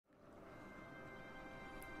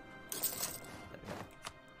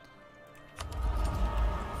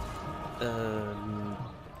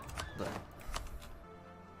There.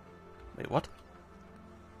 Wait, what?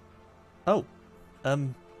 Oh.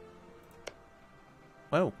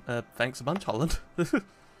 Well, thanks a bunch, Holland.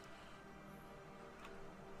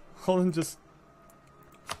 Holland just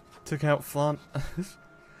took out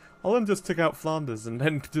Holland just took out Flanders and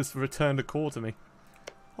then just returned a core to me.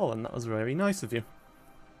 Holland, that was very nice of you.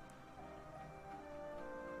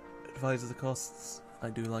 Advisor the costs.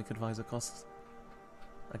 I do like advisor costs.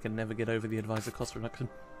 I can never get over the advisor cost reduction.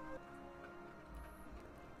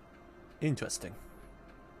 Interesting.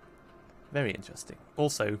 Very interesting.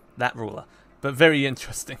 Also, that ruler. But very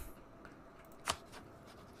interesting.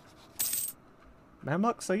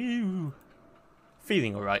 Mamlux, are you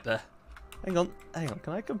feeling alright there? Hang on,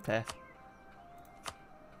 can I compare?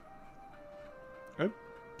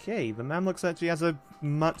 Okay, the Mamlux actually has a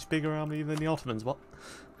much bigger army than the Ottomans, what?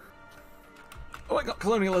 Oh, I got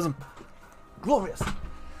colonialism! Glorious!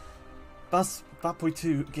 Bapui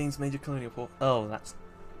 2 gains major colonial port. Oh, that's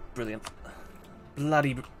brilliant.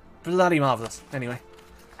 Bloody marvellous. Anyway.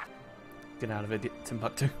 Get out of it,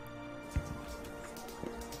 Timbuktu.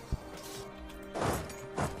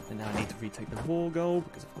 And now I need to retake the war goal,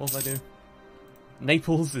 because of course I do.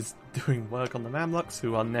 Naples is doing work on the Mamluks,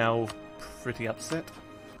 who are now pretty upset.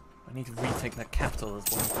 I need to retake that capital as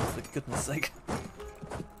well, for goodness sake.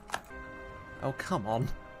 Oh, come on.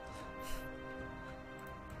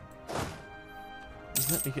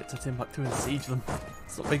 Just let me get to Timbuktu and siege them.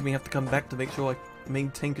 Stop making me have to come back to make sure I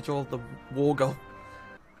maintain control of the war goal.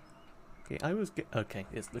 Okay, okay,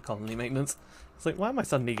 it's the colony maintenance. It's like, why am I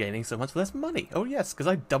suddenly gaining so much less money? Oh yes, because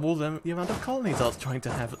I doubled the amount of colonies I was trying to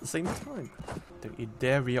have at the same time. Don't you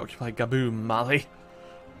dare reoccupy Gaboo, Mali.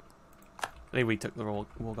 They retook the war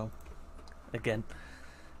goal. Again.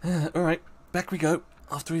 Alright, back we go.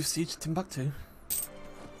 After we've sieged Timbuktu.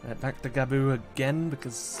 Back to Gaboo again,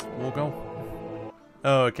 because war goal.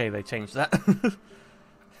 Oh, okay, they changed that.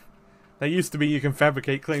 There used to be you can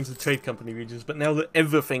fabricate claims to trade company regions, but now that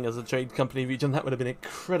everything is a trade company region, that would have been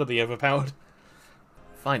incredibly overpowered.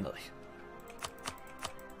 Finally.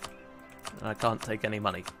 I can't take any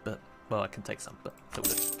money, but, well, I can take some, but that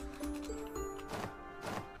would it.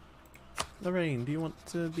 Lorraine, do you want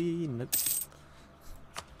to be... Nope.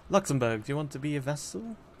 Luxembourg, do you want to be a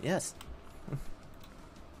vassal? Yes.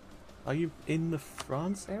 Are you in the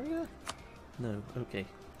France area? No, okay.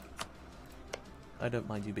 I don't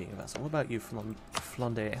mind you being a vassal. What about you,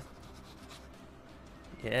 Flandre?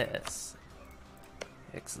 Yes.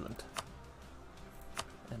 Excellent.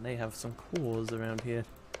 And they have some cores around here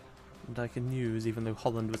that I can use, even though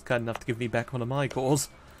Holland was kind enough to give me back one of my cores.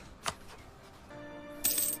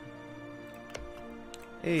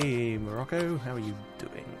 Hey, Morocco, how are you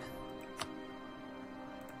doing?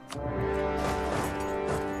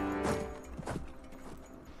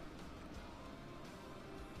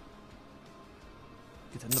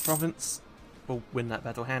 Get in the province. We'll win that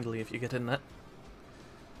battle handily if you get in there.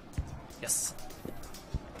 Yes.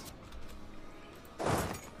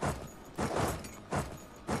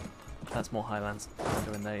 That's more highlands. Don't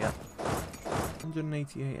go in there yet.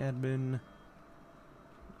 188 admin.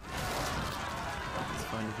 That's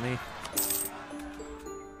fine with me.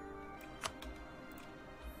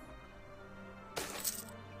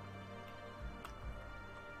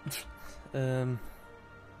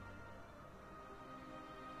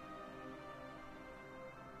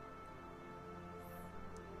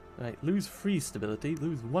 Right, lose 3 stability,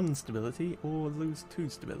 lose 1 stability, or lose 2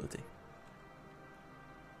 stability.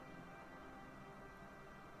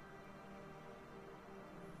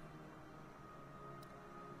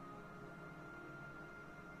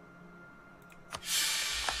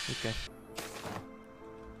 Okay.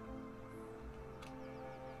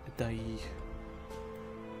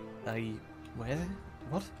 Where?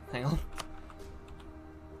 What? Hang on.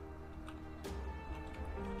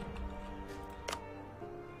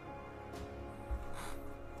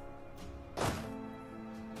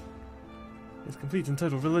 There's complete and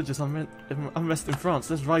total religious unrest in France.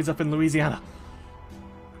 Let's rise up in Louisiana.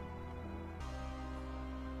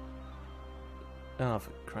 Ah,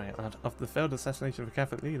 for crying out loud. After the failed assassination of a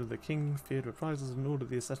Catholic leader, the king feared reprisals and ordered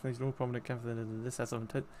the assassination of all prominent Catholic leaders. This has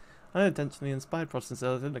unintentionally inspired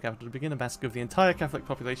Protestants in the capital to begin a massacre of the entire Catholic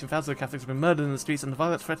population. Thousands of Catholics have been murdered in the streets, and the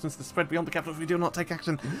violence threatens to spread beyond the capital if we do not take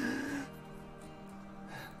action.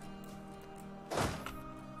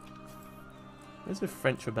 Where's with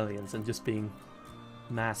French rebellions and just being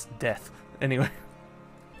mass death? Anyway.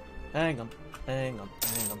 Hang on.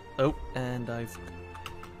 Oh, and I've...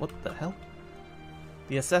 What the hell?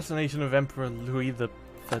 The assassination of Emperor Louis the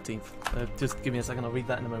 13th. Just give me a second, I'll read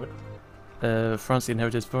that in a moment. France the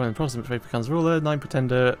inherited foreign Protestant faith becomes ruler. 9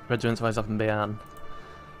 pretender regiments rise up in Béarn.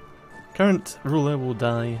 Current ruler will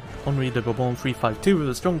die. Henri de Bourbon 352 with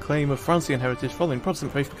a strong claim of Francian heritage following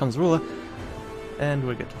Protestant faith becomes ruler. And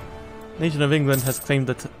we're good. Nation of England has claimed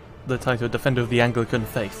the title of Defender of the Anglican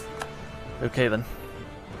Faith. Okay then.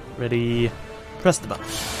 Ready. Press the button.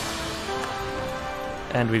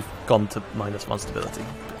 And we've gone to -1 stability,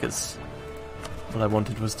 because what I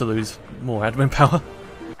wanted was to lose more admin power.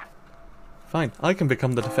 Fine, I can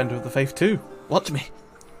become the Defender of the Faith too. Watch me.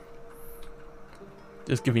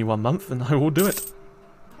 Just give me 1 month and I will do it.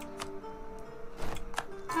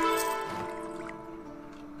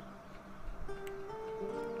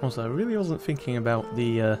 Also, I really wasn't thinking about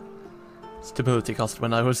the stability cost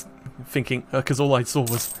when I was thinking, because all I saw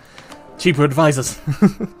was cheaper advisors.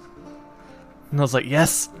 And I was like,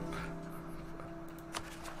 yes!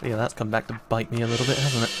 But yeah, that's come back to bite me a little bit,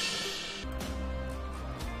 hasn't it?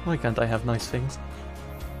 Why can't I have nice things?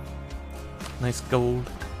 Nice gold.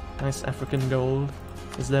 Nice African gold.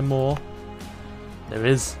 Is there more? There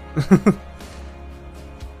is.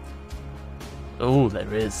 Oh,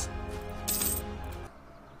 there is.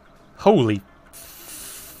 Holy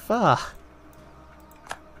fuck.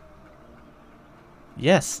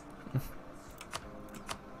 Yes.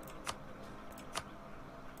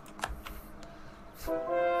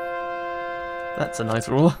 That's a nice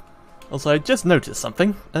ruler. Also, I just noticed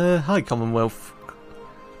something. Hi Commonwealth.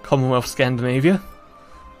 Commonwealth Scandinavia.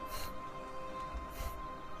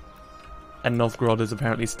 And Novgorod is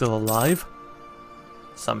apparently still alive.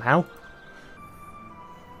 Somehow.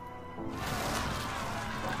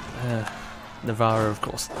 Navarra, of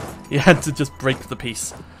course. You had to just break the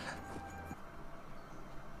peace.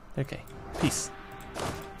 Okay, peace.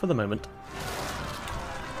 For the moment.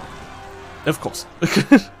 Of course.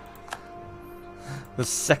 The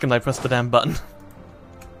second I press the damn button.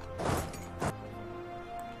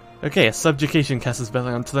 Okay, a subjugation casus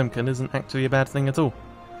belli on Tlemcen isn't actually a bad thing at all.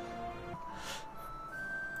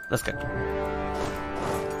 Let's go.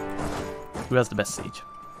 Who has the best siege?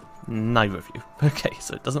 Neither of you. Okay,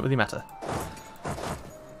 so it doesn't really matter.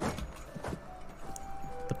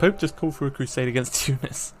 The Pope just called for a crusade against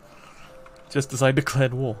Tunis. Just as I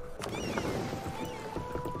declared war.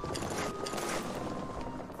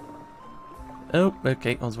 Oh,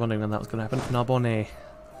 okay, I was wondering when that was going to happen. Narbonne.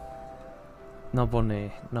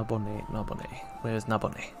 Narbonne, Narbonne, Narbonne. Where is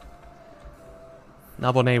Narbonne?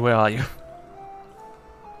 Narbonne, where are you?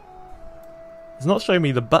 It's not showing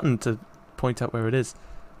me the button to point out where it is.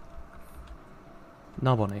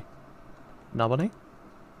 Narbonne. Narbonne?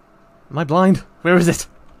 Am I blind? Where is it?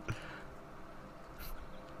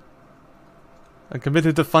 I'm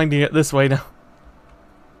committed to finding it this way now.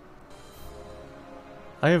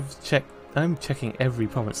 I'm checking every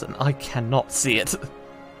province and I cannot see it.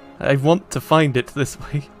 I want to find it this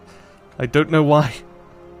way. I don't know why.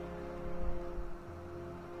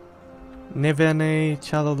 Neverne,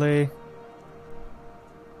 Charolais,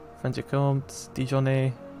 Franche-Comte,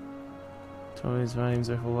 Dijonais, Troyes, Reims,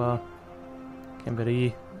 Refoua,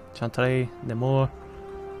 Chambéry, Chantrey, Nemours.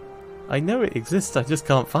 I know it exists, I just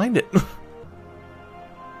can't find it.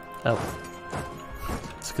 Oh.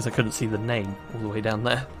 It's because I couldn't see the name all the way down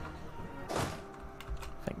there.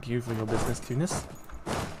 Thank you for your business, Tunis.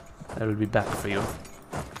 I will be back for you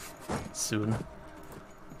soon.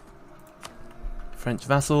 French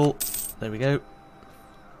vassal. There we go.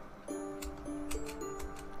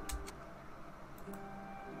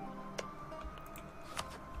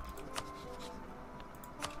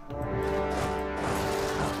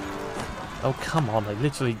 Oh, come on. I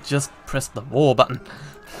literally just pressed the war button.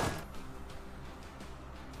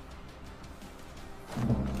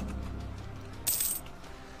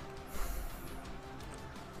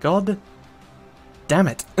 God damn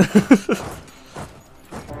it.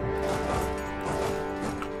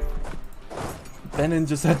 Benin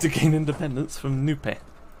just had to gain independence from Nupe.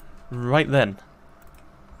 Right then.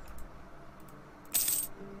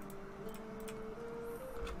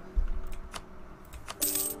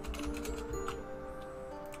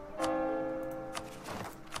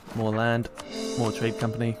 More land, more trade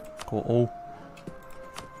company, call all.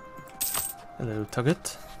 Hello,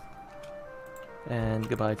 Tugot. And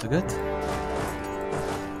goodbye, Tugot.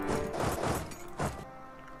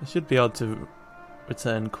 I should be able to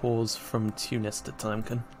return cores from Tunis to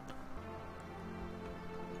Tlemcen.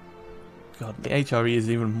 God, the HRE is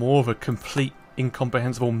even more of a complete,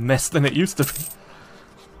 incomprehensible mess than it used to be.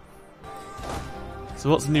 So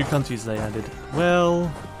what's the new countries they added?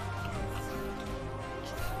 Well,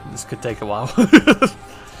 this could take a while.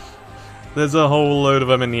 There's a whole load of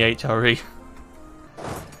them in the HRE.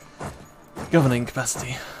 Governing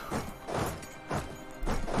capacity.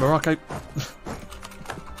 Morocco.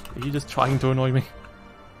 Are you just trying to annoy me?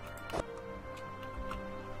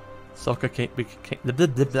 Soccer can't be... Can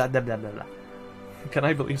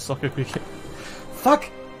I believe soccer became... Fuck!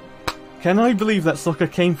 Can I believe that soccer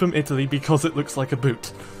came from Italy because it looks like a boot?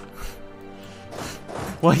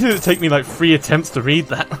 Why did it take me like 3 attempts to read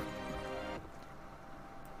that?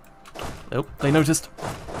 Oh, they noticed.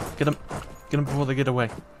 Get them. Get them before they get away.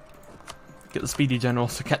 Get the speedy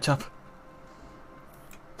generals to catch up.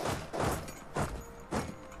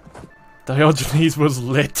 Diogenes was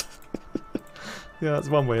lit. Yeah, that's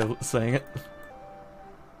one way of saying it.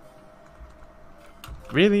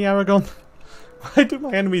 Really, Aragon? Why do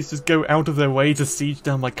my enemies just go out of their way to siege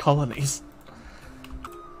down my colonies?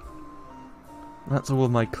 That's all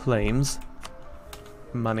of my claims.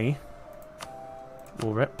 Money.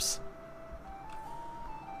 War reps.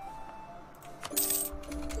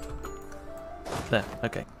 There,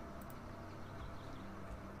 okay.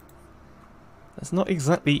 That's not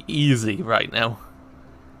exactly easy right now.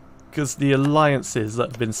 Because the alliances that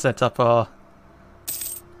have been set up are,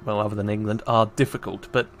 well, other than England, are difficult.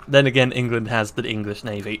 But then again, England has the English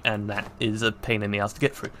Navy, and that is a pain in the ass to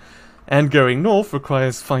get through. And going north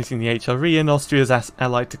requires fighting the HRE, and Austria's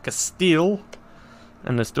allied to Castile.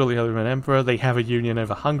 And they're still the Ottoman Emperor. They have a union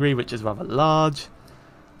over Hungary, which is rather large.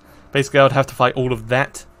 Basically, I would have to fight all of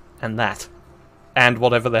that, and that. And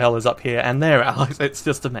whatever the hell is up here, and their allies. It's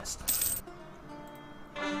just a mess.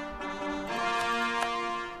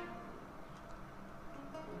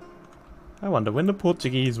 I wonder, when the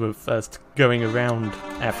Portuguese were first going around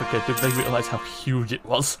Africa, did they realise how huge it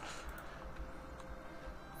was?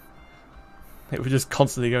 They were just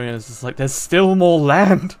constantly going, and it's just like, there's still more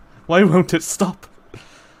land! Why won't it stop?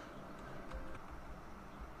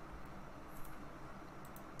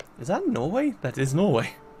 Is that Norway? That is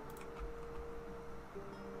Norway.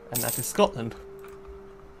 And that is Scotland.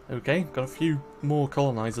 Okay, got a few more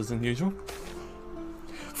colonisers than usual.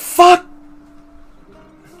 Fuck!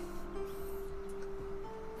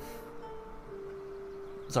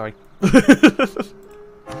 Sorry.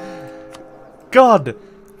 God!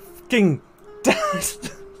 Fucking damn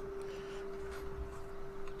it!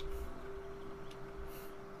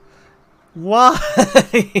 Why?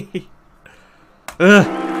 Ugh.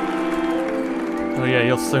 Oh yeah,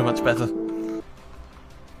 you're so much better.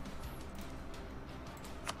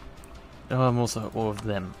 Oh, I'm also at war with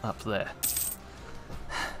them up there.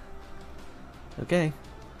 Okay.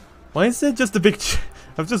 Why is there just a big...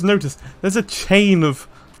 I've just noticed, there's a chain of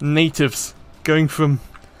natives going from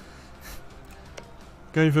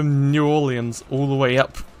New Orleans all the way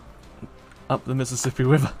up the Mississippi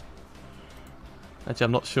River. Actually,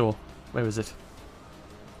 I'm not sure. Where is it?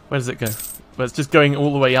 Where does it go? Well, it's just going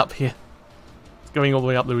all the way up here. It's going all the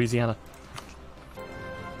way up Louisiana.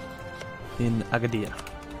 In Agadir.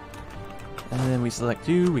 And then we select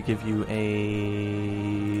you, we give you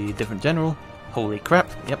a different general. Holy crap,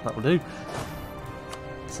 yep, that will do.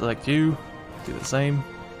 Select you, do the same.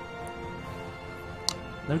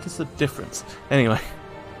 Notice the difference. Anyway,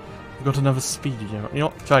 we've got another speedy general. You know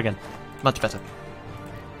what, try again. Much better.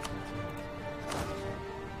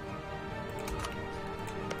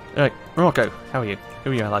 Alright, Morocco, how are you?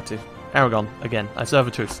 Who are you allied to? Aragon, again. I serve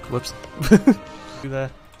a truce. Whoops. You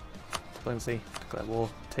there. Diplomacy, declare war,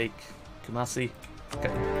 take Kumasi.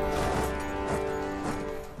 Okay.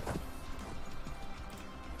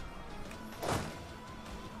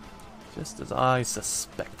 Just as I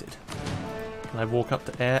suspected. Can I walk up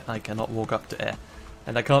to air? I cannot walk up to air.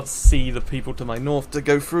 And I can't see the people to my north to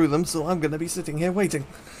go through them, so I'm going to be sitting here waiting.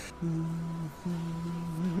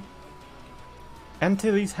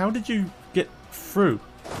 Antilles, how did you get through?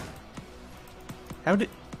 How did...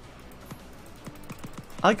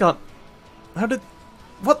 I can't... How did...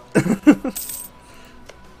 What?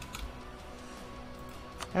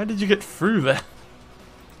 How did you get through there?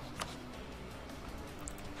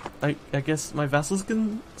 I guess my vassals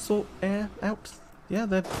can sort air out. Yeah,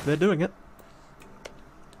 they're doing it.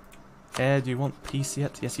 Air, do you want peace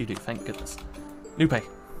yet? Yes, you do. Thank goodness. New pay.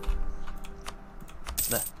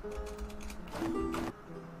 There.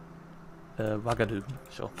 Wagadu.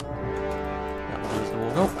 Sure. That will do as the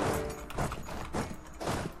war goal.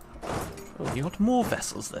 Oh, you got more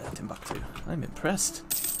vessels there, Timbuktu. I'm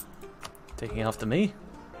impressed. Taking after me.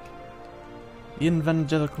 The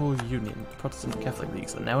Evangelical Union, Protestant Catholic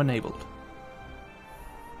Leagues are now enabled.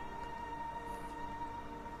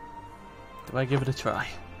 Do I give it a try?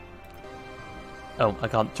 Oh, I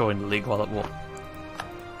can't join the league while at war.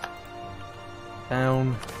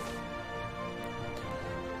 Down.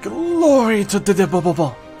 Glory to the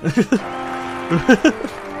Debobobon!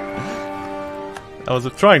 I was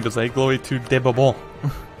trying to say glory to Debobon.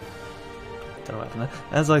 So I don't know.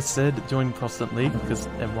 As I said, join Protestant League, because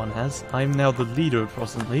everyone has. I'm now the leader of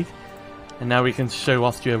Protestant League. And now we can show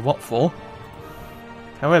Austria what for.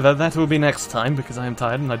 However, that will be next time, because I am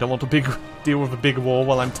tired and I don't want to deal with a big war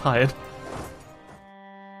while I'm tired.